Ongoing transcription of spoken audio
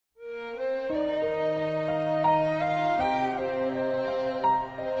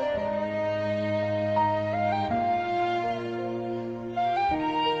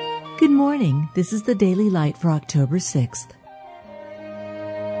morning. This is the Daily Light for October 6th.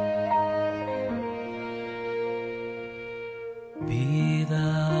 Be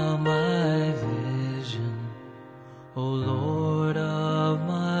thou my vision, O Lord of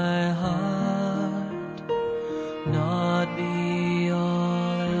my heart, not be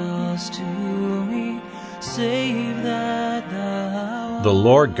all else to me, save that thou art. The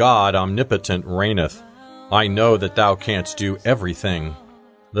Lord God omnipotent reigneth. I know that thou canst do everything.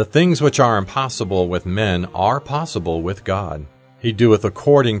 The things which are impossible with men are possible with God. He doeth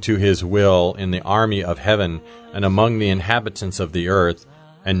according to his will in the army of heaven and among the inhabitants of the earth,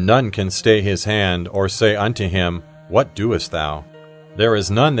 and none can stay his hand or say unto him, What doest thou? There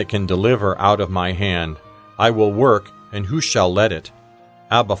is none that can deliver out of my hand. I will work, and who shall let it?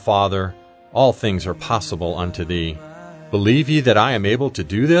 Abba, Father, all things are possible unto thee. Believe ye that I am able to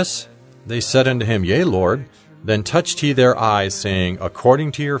do this? They said unto him, Yea, Lord. Then touched he their eyes, saying,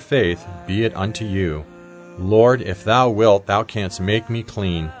 According to your faith be it unto you. Lord, if thou wilt, thou canst make me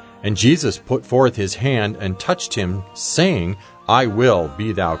clean. And Jesus put forth his hand and touched him, saying, I will,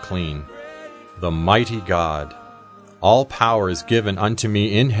 be thou clean. The mighty God. All power is given unto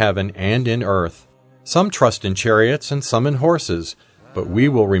me in heaven and in earth. Some trust in chariots and some in horses, but we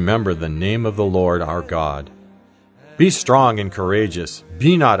will remember the name of the Lord our God. Be strong and courageous.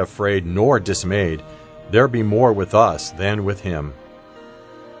 Be not afraid nor dismayed. There be more with us than with him.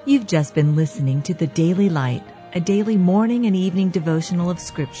 You've just been listening to the Daily Light, a daily morning and evening devotional of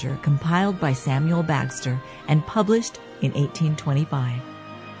Scripture compiled by Samuel Bagster and published in 1825.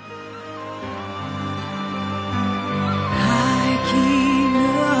 High King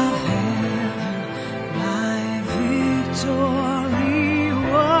of heaven, my victory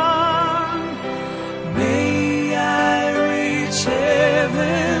won. May I reach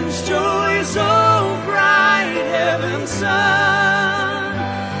heaven's joy so bright, heaven's sun.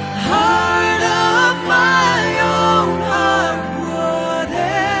 Heart of my own heart,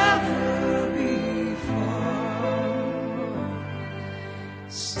 whatever befall,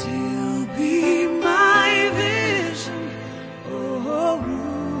 still be my vision, O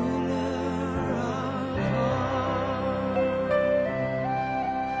ruler of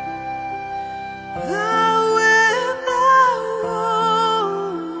all.